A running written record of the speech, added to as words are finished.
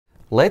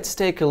let's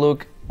take a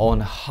look on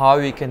how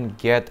you can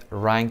get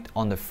ranked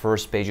on the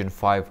first page in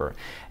Fiverr.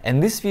 In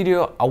this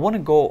video, I want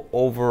to go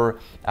over,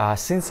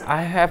 since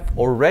I have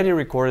already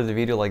recorded a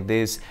video like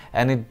this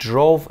and it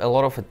drove a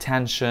lot of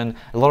attention,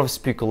 a lot of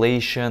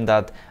speculation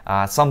that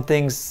some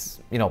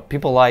things,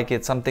 people like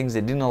it, some things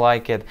they didn't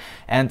like it.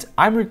 And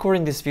I'm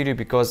recording this video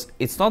because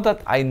it's not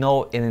that I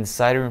know an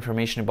insider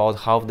information about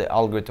how the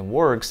algorithm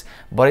works,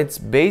 but it's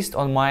based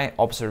on my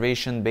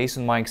observation, based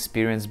on my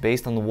experience,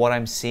 based on what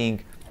I'm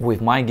seeing with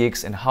my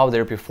gigs and how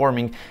they're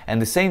performing. And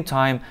at the same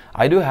time,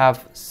 I do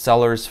have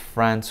sellers,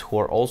 friends who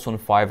are also on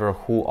Fiverr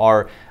who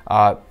are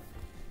at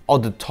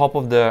the top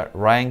of the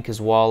rank as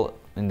well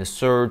in the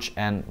search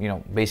and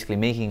basically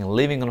making a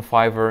living on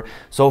Fiverr.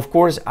 So of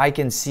course I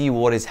can see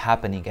what is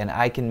happening and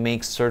I can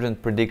make certain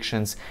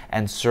predictions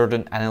and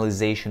certain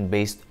analyzation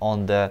based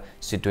on the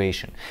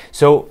situation.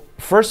 So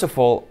first of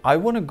all, I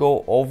want to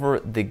go over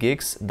the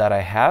gigs that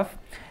I have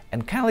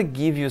and kind of like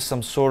give you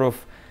some sort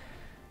of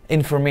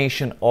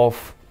information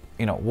of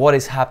what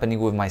is happening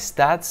with my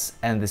stats,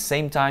 and at the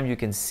same time you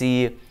can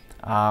see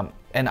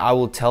and I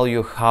will tell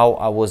you how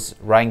I was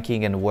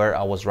ranking and where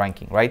I was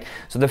ranking, right?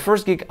 So the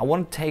first gig, I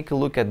want to take a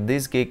look at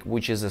this gig,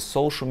 which is a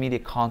social media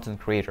content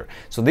creator.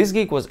 So this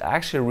gig was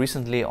actually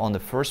recently on the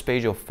first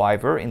page of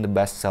Fiverr in the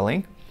best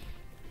selling,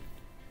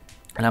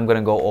 and I'm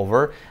gonna go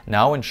over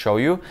now and show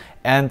you.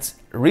 And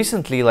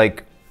recently,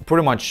 like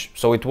pretty much,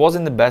 so it was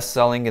in the best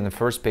selling in the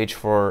first page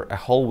for a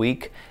whole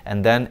week,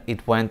 and then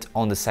it went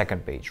on the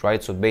second page,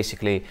 right? So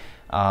basically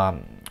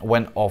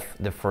went off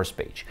the first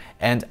page.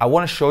 And I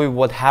want to show you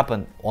what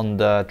happened on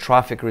the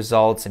traffic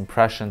results,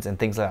 impressions, and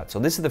things like that. So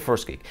this is the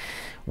first gig.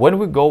 When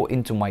we go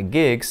into my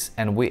gigs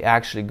and we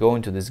actually go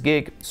into this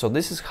gig, so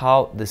this is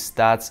how the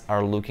stats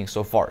are looking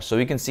so far. So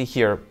you can see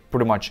here,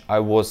 pretty much I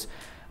was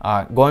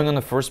going on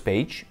the first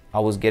page, I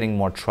was getting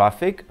more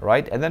traffic,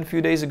 right? And then a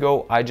few days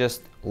ago, I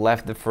just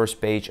left the first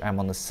page. I'm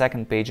on the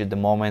second page at the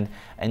moment,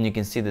 and you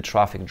can see the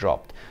traffic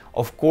dropped.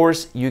 Of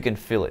course, you can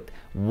feel it.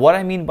 What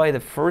I mean by the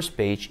first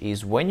page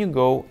is when you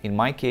go, in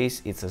my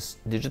case, it's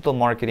a digital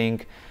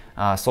marketing,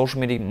 social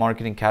media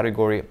marketing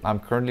category. I'm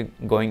currently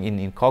going in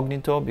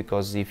incognito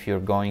because if you're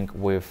going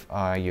with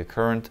your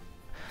current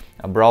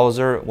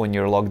browser when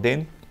you're logged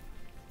in,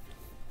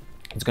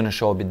 it's going to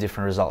show a bit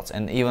different results.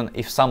 And even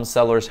if some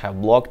sellers have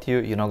blocked you,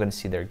 you're not going to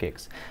see their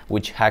gigs,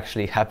 which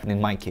actually happened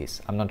in my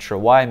case. I'm not sure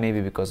why, maybe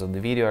because of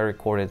the video I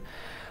recorded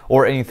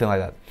or anything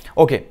like that.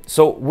 Okay,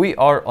 so we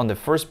are on the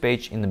first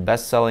page in the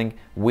best selling.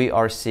 We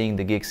are seeing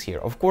the gigs here.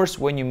 Of course,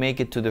 when you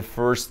make it to the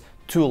first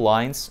two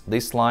lines,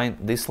 this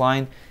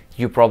line,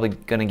 you're probably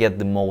going to get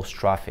the most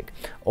traffic.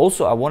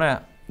 Also, I want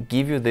to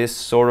give you this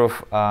sort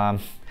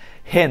of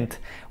hint.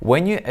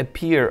 When you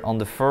appear on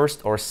the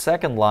first or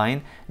second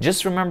line,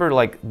 just remember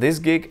like this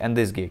gig and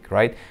this gig,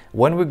 right?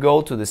 When we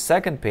go to the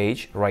second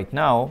page right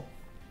now,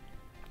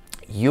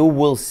 you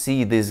will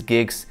see these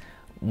gigs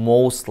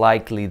most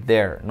likely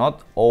there.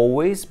 Not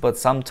always, but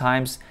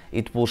sometimes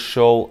it will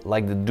show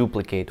like the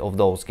duplicate of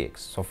those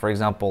gigs. So for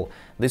example,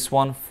 this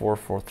one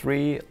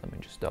 443, let me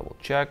just double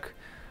check.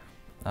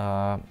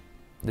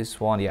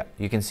 This one, yeah,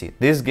 you can see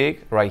this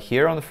gig right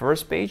here on the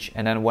first page,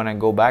 and then when I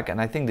go back,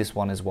 and I think this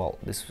one as well,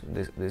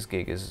 this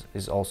gig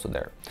is also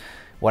there.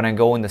 When I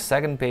go in the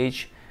second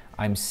page,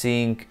 I'm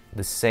seeing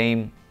the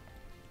same.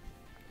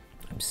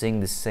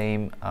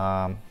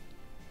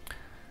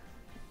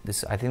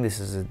 This, I think this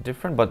is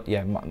different, but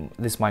yeah,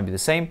 this might be the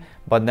same.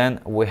 But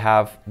then we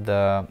have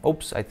the,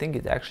 oops, I think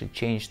it actually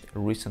changed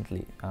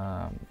recently.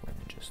 Let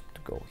me just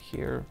go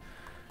here.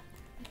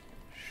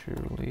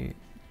 Surely.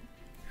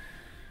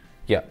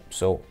 Yeah,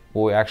 so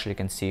we actually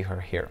can see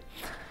her here.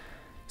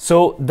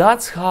 So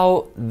that's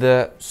how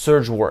the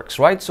search works,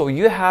 right? So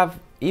you have,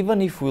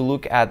 even if we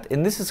look at,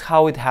 and this is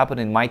how it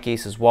happened in my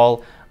case as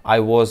well. I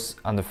was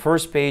on the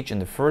first page in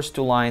the first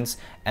two lines,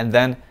 and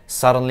then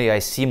suddenly I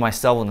see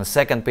myself on the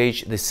second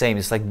page, the same.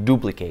 It's like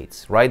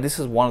duplicates, right? This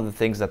is one of the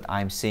things that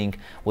I'm seeing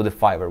with the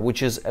Fiverr,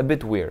 which is a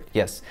bit weird.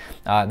 Yes,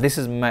 this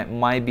is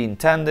might be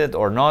intended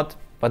or not,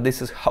 but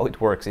this is how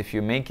it works. If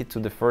you make it to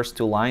the first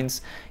two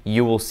lines,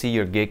 you will see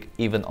your gig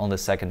even on the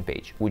second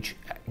page, which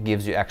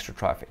gives you extra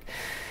traffic.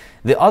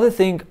 The other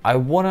thing I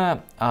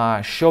wanna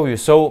show you,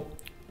 so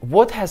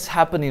what has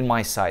happened in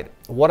my side,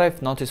 what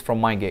I've noticed from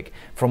my gig.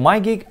 From my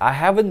gig, I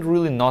haven't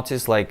really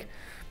noticed like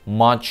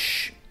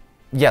much.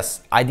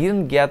 Yes, I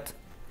didn't get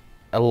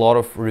a lot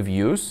of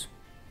reviews,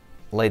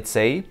 let's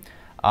say,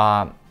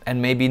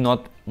 and maybe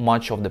not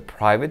much of the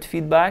private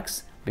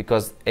feedbacks,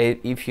 because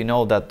if you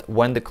know that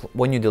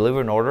when you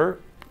deliver an order,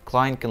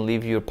 client can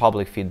leave you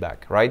public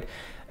feedback, right?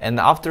 And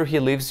after he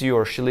leaves you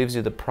or she leaves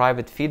you the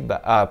private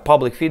feedback,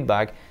 public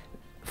feedback,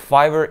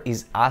 Fiverr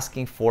is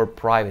asking for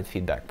private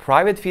feedback.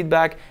 Private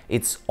feedback,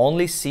 it's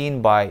only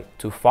seen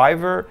to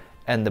Fiverr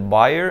and the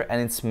buyer,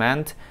 and it's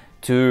meant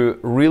to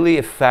really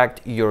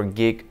affect your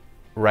gig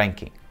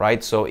ranking,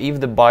 right? So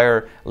if the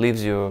buyer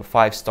leaves you a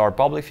 5-star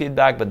public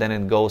feedback, but then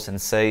it goes and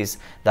says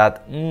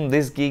that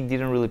this gig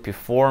didn't really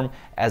perform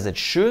as it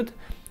should,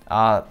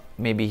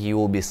 maybe he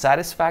will be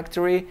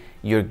satisfactory,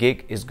 your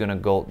gig is gonna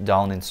go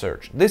down in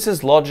search. This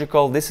is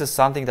logical. This is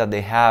something that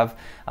they have.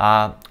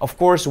 Of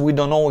course, we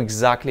don't know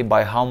exactly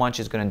by how much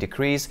it's gonna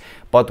decrease,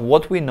 but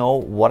what we know,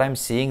 what I'm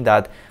seeing,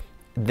 that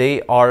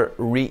they are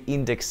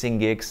re-indexing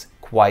gigs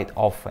quite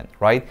often,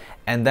 right?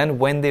 And then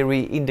when they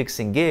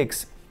re-indexing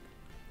gigs,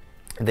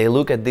 they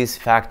look at these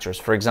factors.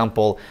 For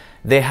example,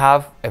 they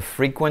have a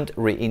frequent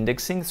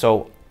re-indexing.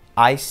 So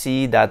I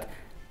see that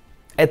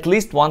at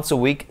least once a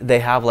week they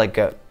have like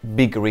a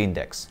big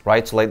reindex,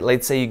 right? So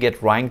let's say you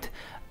get ranked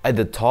at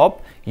the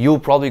top, you're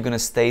probably gonna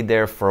stay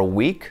there for a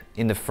week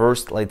in the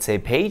first, let's say,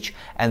 page,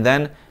 and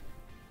then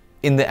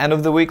in the end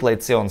of the week,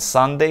 let's say on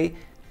Sunday,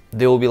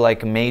 there will be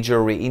like a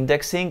major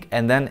re-indexing,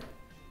 and then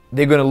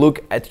they're gonna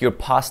look at your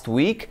past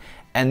week,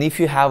 and if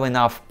you have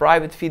enough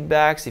private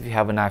feedbacks, if you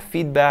have enough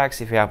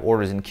feedbacks, if you have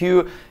orders in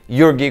queue,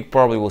 your gig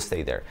probably will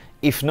stay there.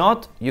 If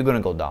not, you're gonna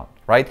go down,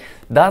 right?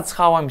 That's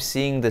how I'm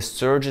seeing the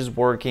surges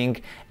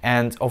working,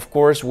 and of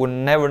course we'll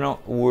never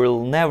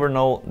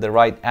know the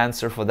right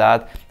answer for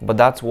that, but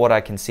that's what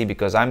I can see,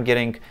 because I'm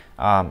getting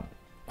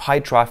high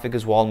traffic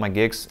as well on my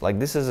gigs. Like,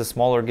 this is a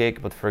smaller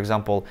gig, but for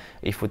example,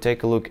 if we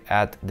take a look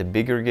at the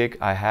bigger gig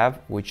I have,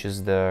 which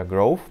is the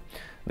Grove,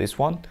 this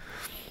one,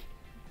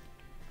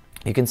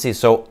 you can see,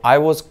 so I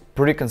was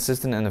pretty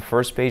consistent in the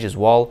first page as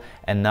well,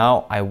 and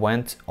now I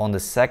went on the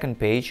second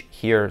page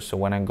here. So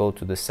when I go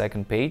to the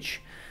second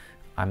page,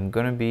 I'm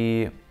gonna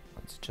be,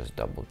 let's just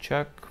double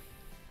check,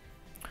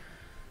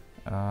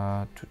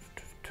 I'm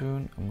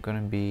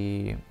gonna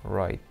be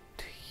right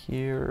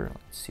here.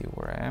 Let's see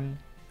where I am,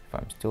 if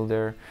I'm still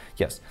there.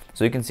 Yes,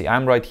 so you can see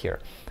I'm right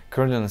here,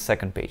 currently on the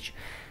second page.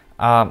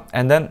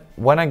 And then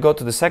when I go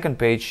to the second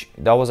page,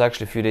 that was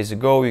actually a few days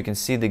ago, you can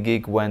see the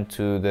gig went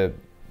to the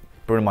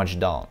pretty much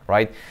down,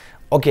 right?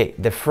 Okay,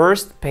 the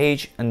first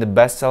page and the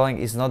best selling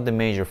is not the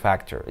major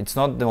factor. It's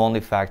not the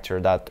only factor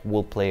that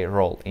will play a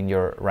role in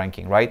your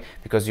ranking, right?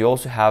 Because you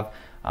also have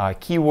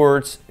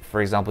keywords.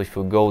 For example, if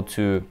you go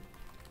to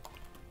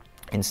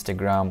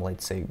Instagram,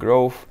 let's say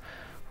Growth,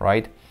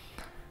 right?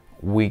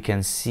 We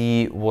can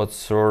see what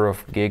sort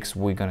of gigs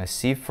we're gonna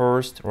see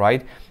first,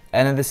 right?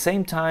 And at the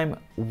same time,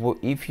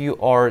 if you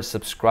are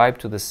subscribed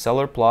to the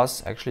Seller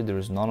Plus, actually there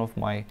is none of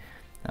my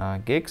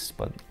gigs,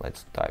 but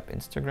let's type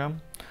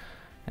Instagram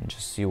and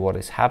just see what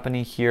is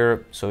happening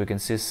here. So you can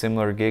see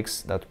similar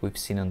gigs that we've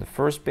seen on the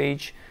first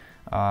page,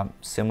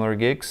 similar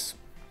gigs.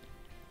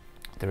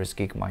 There is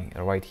gig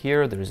right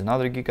here, there is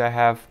another gig I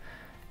have,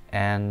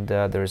 and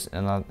there's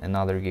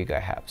another gig I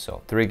have.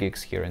 So 3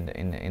 gigs here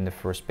in the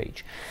first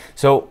page.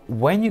 So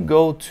when you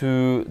go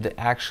to the,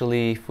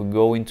 actually, if we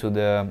go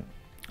into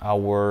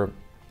our,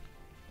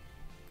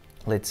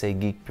 let's say,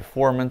 gig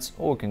performance,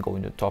 or we can go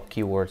into top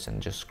keywords and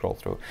just scroll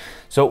through.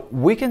 So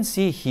we can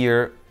see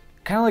here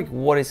kind of like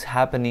what is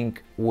happening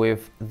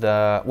with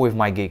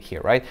my gig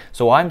here, right?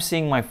 So I'm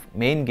seeing my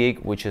main gig,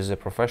 which is a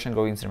professional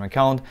growing Instagram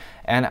account,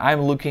 and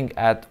I'm looking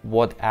at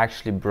what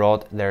actually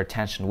brought their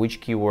attention,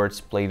 which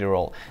keywords played a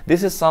role.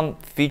 This is some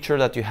feature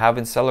that you have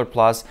in Seller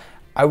Plus.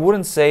 I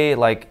wouldn't say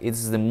like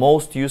it's the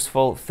most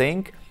useful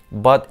thing,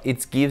 but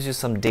it gives you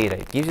some data.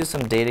 It gives you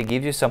some data,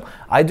 gives you some,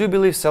 I do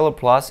believe Seller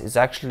Plus is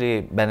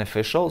actually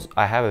beneficial.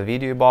 I have a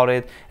video about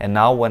it, and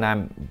now when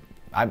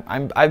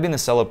I've been a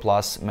Seller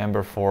Plus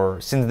member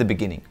since the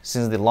beginning.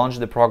 Since they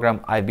launched the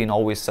program, I've been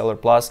always Seller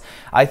Plus.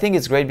 I think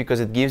it's great because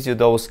it gives you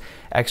those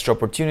extra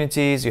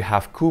opportunities. You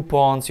have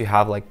coupons, you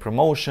have like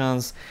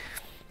promotions,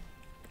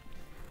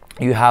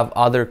 you have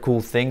other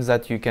cool things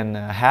that you can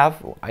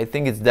have. I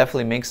think it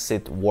definitely makes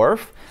it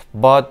worth,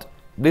 but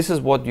this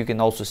is what you can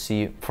also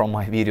see from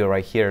my video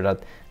right here,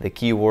 that the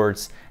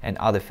keywords and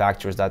other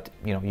factors that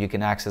you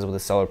can access with the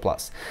Seller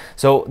Plus.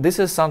 So this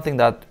is something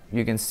that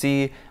you can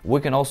see. We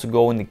can also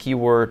go in the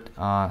keyword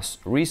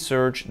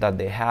research that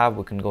they have.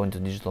 We can go into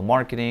digital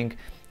marketing,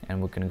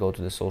 and we can go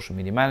to the social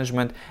media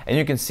management, and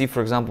you can see,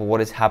 for example,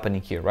 what is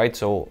happening here, right?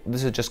 So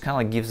this is just kind of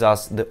like gives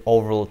us the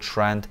overall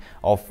trend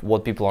of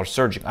what people are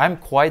searching. I'm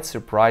quite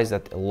surprised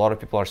that a lot of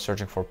people are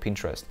searching for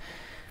Pinterest.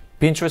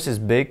 Pinterest is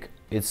big.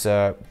 It's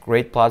a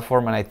great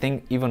platform, and I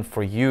think even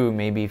for you,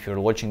 maybe if you're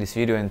watching this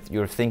video and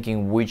you're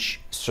thinking which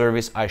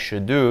service I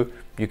should do,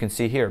 you can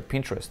see here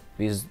Pinterest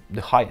is the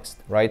highest,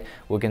 right?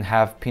 We can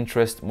have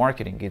Pinterest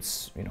marketing.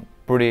 It's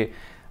pretty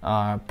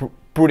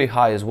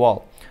high as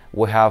well.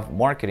 We have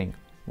marketing,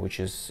 which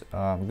is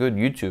good.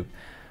 YouTube.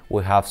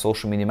 We have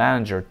social media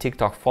manager,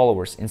 TikTok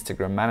followers,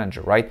 Instagram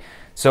manager, right?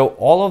 So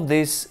all of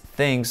these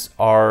things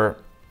are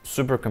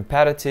super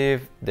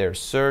competitive. They're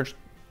searched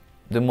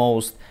the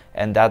most,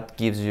 and that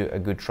gives you a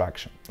good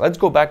traction. Let's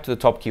go back to the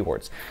top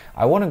keywords.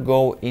 I want to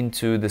go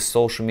into the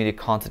social media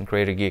content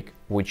creator gig,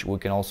 which we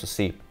can also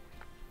see.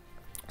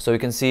 So you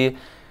can see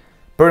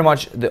pretty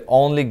much the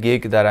only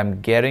gig that I'm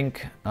getting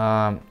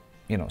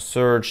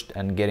searched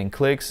and getting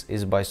clicks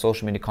is by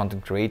social media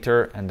content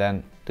creator, and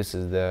then this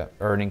is the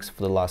earnings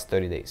for the last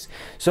 30 days.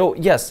 So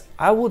yes,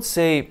 I would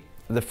say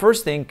the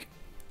first thing,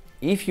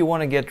 if you want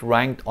to get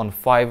ranked on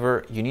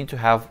Fiverr, you need to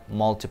have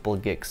multiple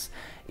gigs.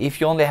 if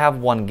you only have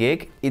 1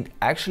 gig, it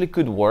actually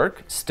could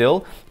work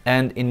still.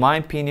 And in my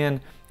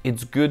opinion,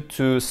 it's good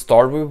to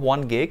start with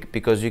 1 gig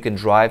because you can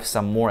drive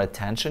some more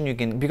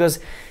attention. Because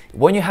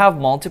when you have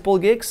multiple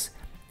gigs,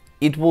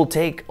 it will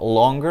take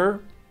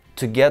longer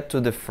to get to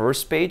the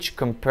first page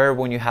compared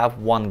when you have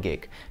 1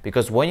 gig.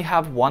 Because when you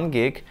have 1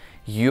 gig,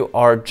 you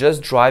are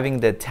just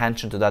driving the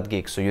attention to that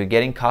gig. So you're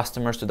getting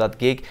customers to that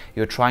gig,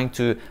 you're trying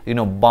to,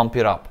 bump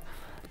it up.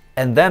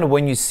 And then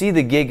when you see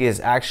the gig is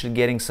actually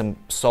getting some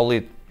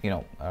solid,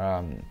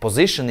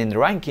 position in the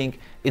ranking,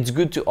 it's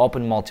good to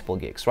open multiple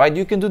gigs, right?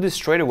 You can do this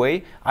straight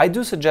away. I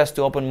do suggest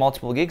to open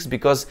multiple gigs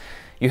because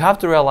you have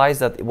to realize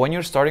that when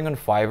you're starting on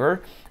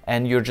Fiverr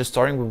and you're just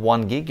starting with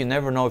 1 gig, you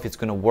never know if it's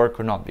going to work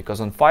or not. Because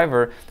on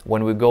Fiverr,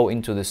 when we go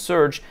into the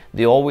search,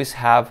 they always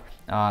have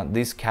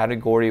this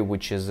category,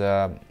 which is,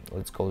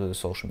 let's go to the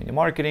social media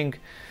marketing.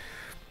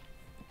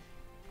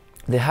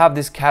 They have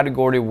this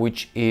category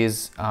which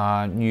is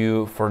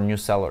new for new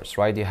sellers,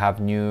 right? You have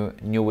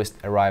newest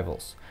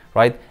arrivals,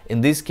 right?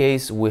 In this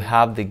case, we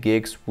have the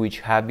gigs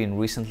which have been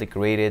recently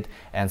created,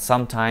 and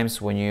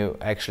sometimes when you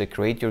actually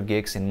create your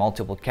gigs in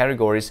multiple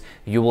categories,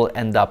 you will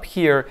end up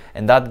here,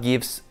 and that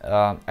gives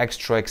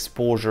extra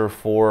exposure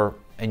for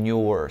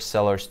newer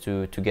sellers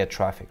to get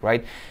traffic,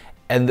 right?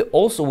 And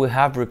also we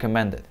have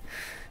recommended.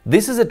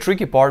 This is a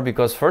tricky part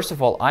because first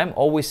of all, I'm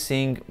always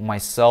seeing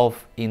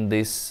myself in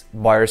this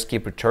buyers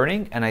keep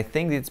returning, and I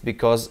think it's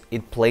because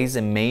it plays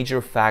a major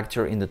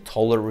factor in the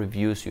total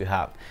reviews you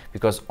have.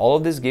 Because all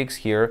of these gigs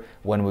here,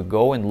 when we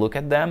go and look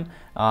at them,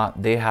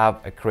 they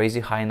have a crazy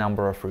high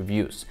number of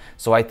reviews.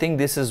 So I think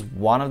this is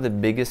one of the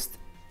biggest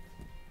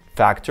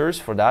factors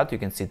for that. You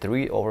can see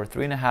over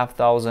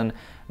 3,500.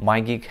 My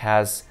gig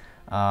has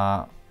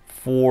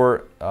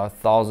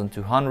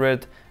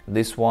 4,200.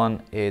 This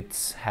one,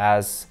 it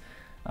has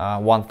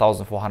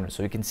 1,400.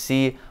 So you can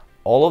see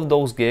all of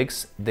those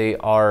gigs, they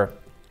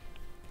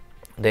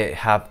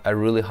have a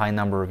really high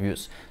number of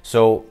views.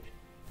 So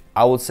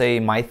I would say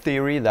my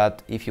theory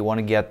that if you want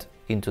to get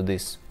into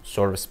this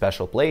sort of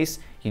special place,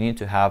 you need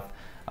to have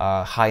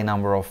a high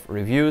number of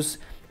reviews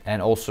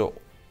and also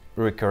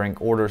recurring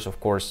orders. Of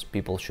course,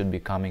 people should be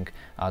coming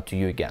to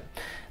you again.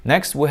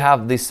 Next, we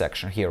have this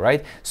section here,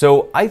 right?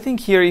 So I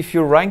think here, if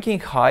you're ranking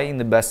high in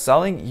the best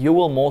selling, you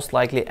will most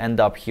likely end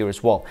up here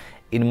as well.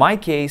 In my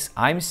case,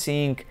 I'm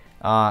seeing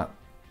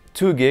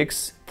 2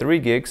 gigs, 3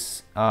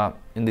 gigs,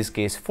 in this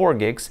case 4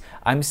 gigs.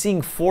 I'm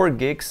seeing 4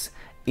 gigs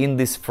in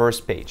this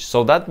first page.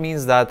 So that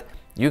means that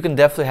you can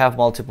definitely have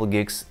multiple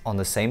gigs on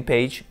the same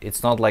page.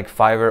 It's not like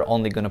Fiverr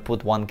only gonna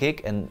put 1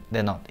 gig and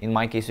they're not. In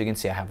my case, you can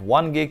see I have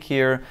 1 gig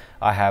here,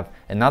 I have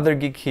another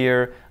gig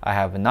here, I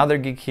have another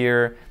gig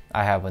here,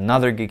 I have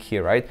another gig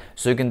here, right?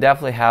 So you can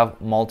definitely have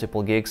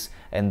multiple gigs,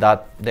 and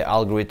that the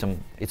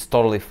algorithm, it's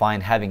totally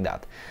fine having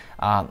that.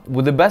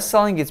 With the best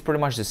selling, it's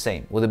pretty much the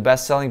same with the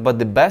best selling, but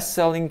the best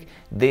selling,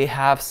 they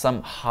have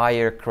some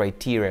higher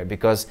criteria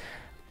because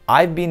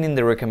I've been in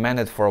the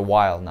recommended for a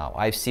while now.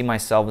 I've seen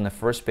myself in the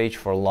first page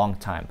for a long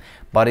time,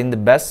 but in the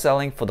best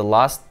selling for the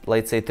last,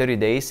 let's say 30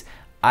 days,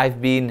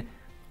 I've been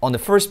on the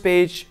first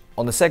page,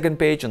 on the second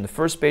page, on the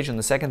first page, on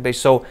the second page.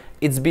 So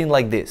it's been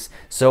like this.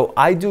 So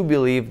I do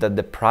believe that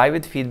the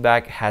private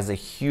feedback has a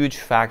huge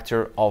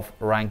factor of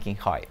ranking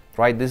high,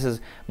 right? This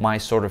is my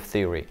sort of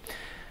theory.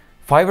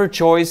 Fiverr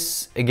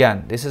choice,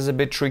 again, this is a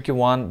bit tricky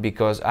one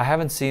because I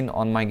haven't seen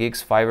on my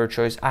gigs Fiverr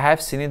choice. I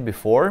have seen it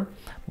before,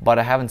 but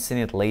I haven't seen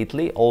it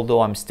lately,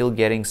 although I'm still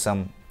getting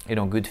some,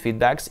 good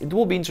feedbacks. It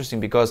will be interesting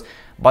because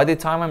by the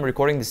time I'm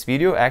recording this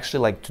video,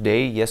 actually like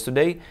today,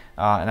 yesterday,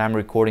 and I'm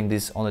recording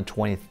this on the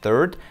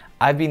 23rd,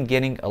 I've been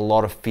getting a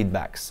lot of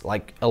feedbacks,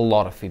 like a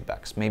lot of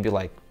feedbacks, maybe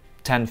like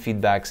 10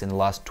 feedbacks in the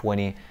last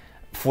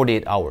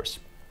 48 hours.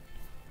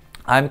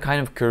 I'm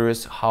kind of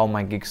curious how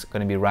my gig's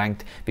gonna be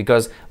ranked,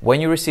 because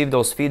when you receive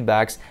those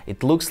feedbacks,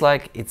 it looks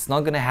like it's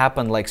not gonna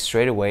happen like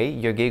straight away.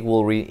 Your gig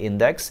will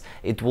re-index.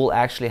 It will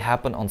actually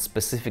happen on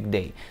specific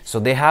day.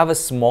 So they have a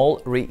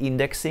small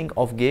re-indexing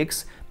of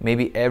gigs,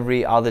 maybe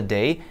every other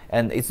day,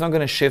 and it's not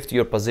gonna shift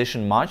your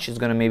position much. It's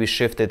gonna maybe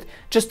shift it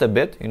just a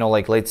bit,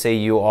 like let's say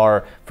you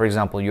are, for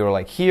example, you're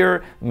like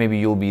here, maybe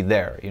you'll be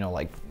there,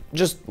 like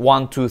just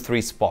 1, 2,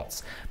 3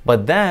 spots.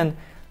 But then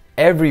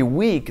every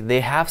week they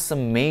have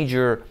some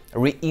major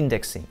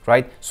re-indexing,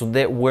 right? So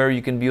that where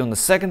you can be on the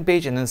second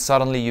page and then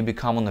suddenly you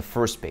become on the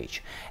first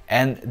page.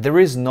 And there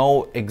is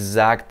no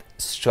exact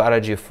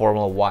strategy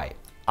formula why.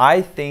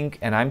 I think,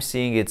 and I'm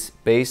seeing it's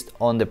based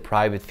on the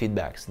private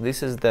feedbacks.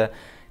 This is the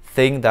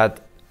thing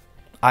that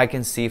I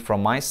can see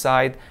from my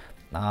side,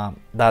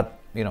 that,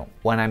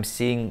 when I'm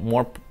seeing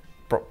more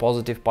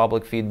positive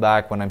public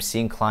feedback, when I'm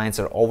seeing clients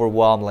are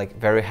overwhelmed, like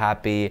very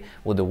happy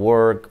with the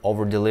work,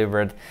 over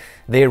delivered,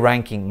 they're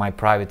ranking my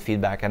private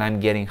feedback and I'm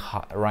getting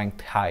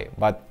ranked high.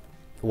 But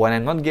when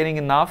I'm not getting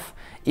enough,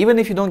 even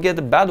if you don't get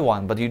the bad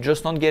one, but you're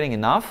just not getting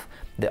enough,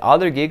 the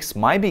other gigs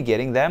might be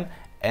getting them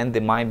and they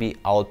might be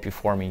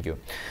outperforming you.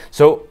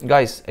 So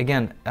guys,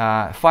 again,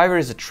 Fiverr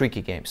is a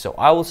tricky game. So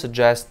I will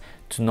suggest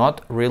to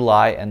not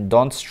rely and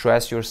don't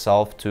stress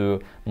yourself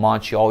too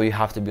much. Oh, you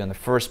have to be on the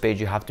first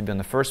page, you have to be on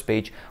the first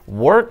page.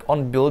 Work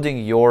on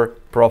building your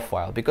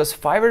profile, because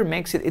Fiverr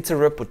makes it, it's a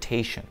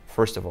reputation,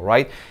 first of all,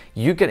 right?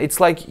 It's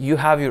like you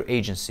have your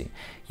agency.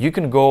 You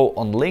can go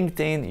on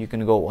LinkedIn, you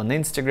can go on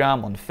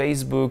Instagram, on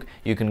Facebook,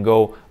 you can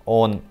go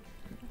on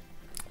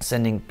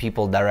sending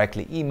people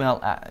directly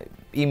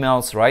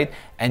emails, right?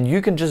 And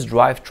you can just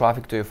drive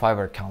traffic to your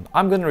Fiverr account.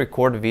 I'm going to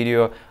record a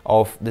video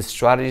of the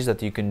strategies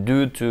that you can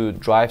do to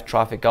drive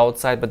traffic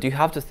outside, but you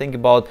have to think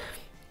about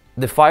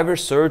the Fiverr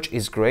search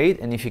is great,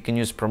 and if you can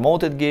use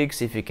promoted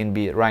gigs, if you can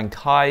be ranked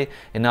high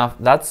enough,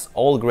 that's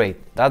all great.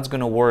 That's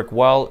going to work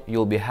well,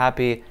 you'll be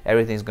happy,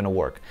 everything's going to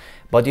work.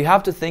 But you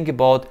have to think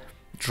about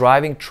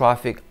driving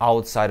traffic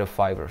outside of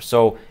Fiverr.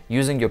 So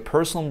using your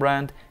personal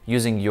brand,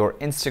 using your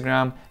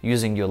Instagram,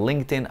 using your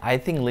LinkedIn. I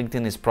think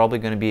LinkedIn is probably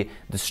going to be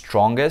the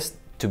strongest,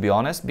 to be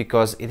honest,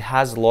 because it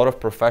has a lot of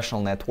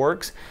professional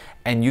networks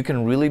and you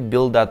can really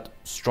build that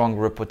strong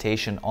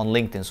reputation on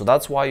LinkedIn. So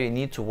that's why you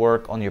need to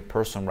work on your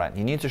personal brand.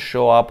 You need to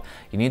show up,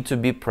 you need to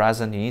be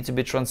present, you need to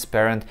be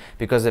transparent,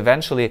 because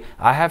eventually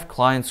I have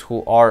clients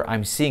who are,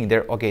 I'm seeing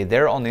they're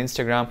on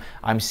Instagram,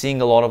 I'm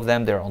seeing a lot of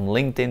them, they're on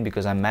LinkedIn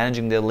because I'm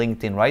managing their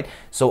LinkedIn, right?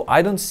 So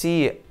I don't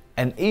see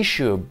an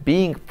issue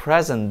being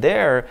present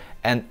there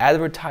and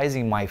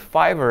advertising my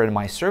Fiverr and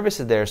my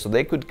services there, so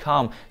they could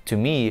come to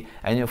me.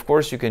 And of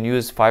course you can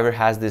use, Fiverr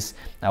has this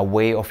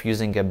way of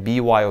using a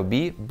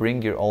BYOB,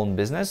 bring your own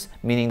business,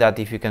 meaning that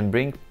if you can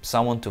bring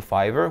someone to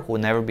Fiverr who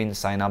never been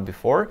signed up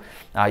before,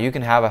 you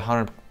can have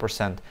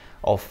 100%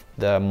 of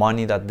the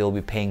money that they'll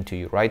be paying to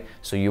you, right?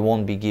 So you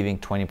won't be giving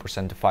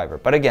 20% to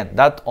Fiverr. But again,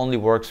 that only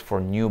works for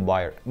new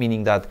buyer,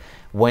 meaning that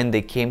when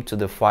they came to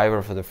the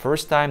Fiverr for the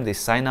first time, they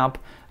sign up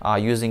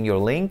using your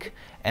link,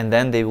 and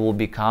then they will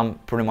become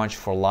pretty much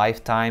for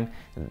lifetime.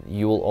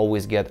 You will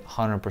always get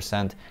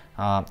 100%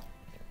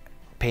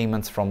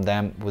 payments from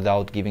them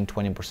without giving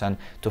 20%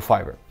 to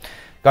Fiverr.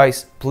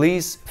 Guys,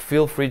 please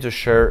feel free to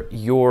share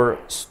your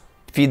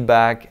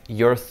feedback,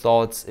 your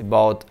thoughts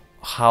about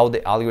how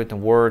the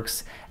algorithm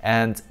works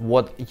and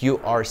what you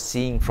are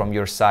seeing from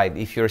your side.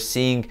 If you're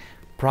seeing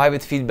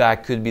private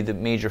feedback, could be the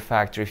major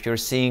factor. If you're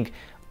seeing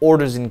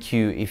orders in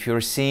queue, if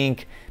you're seeing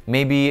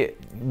maybe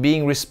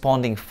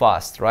responding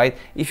fast, right?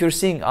 If you're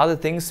seeing other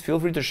things, feel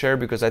free to share,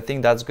 because I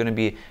think that's going to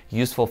be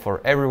useful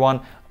for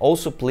everyone.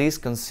 Also, please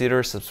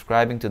consider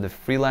subscribing to the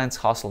Freelance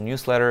Hustle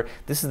newsletter.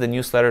 This is the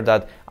newsletter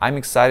that I'm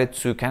excited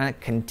to kind of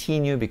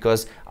continue,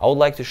 because I would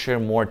like to share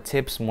more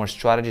tips, more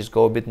strategies,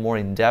 go a bit more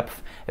in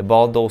depth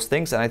about those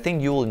things, and I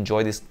think you will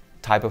enjoy this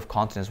type of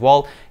content as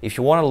well. If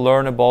you want to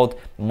learn about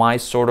my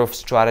sort of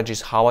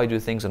strategies, how I do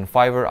things on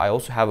Fiverr, I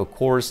also have a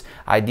course.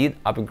 I did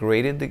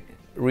upgrade it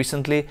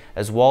recently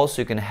as well,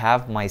 so you can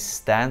have my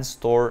Stan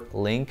store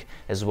link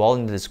as well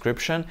in the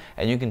description,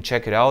 and you can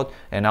check it out,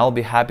 and I'll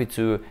be happy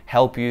to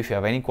help you. If you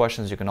have any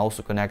questions, you can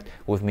also connect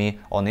with me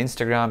on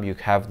Instagram. You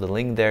have the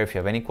link there. If you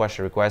have any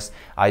question requests,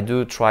 I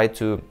do try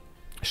to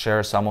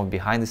share some of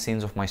behind the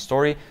scenes of my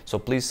story, so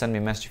please send me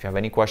a message if you have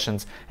any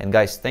questions. And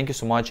guys, thank you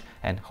so much,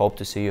 and hope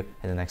to see you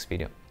in the next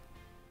video.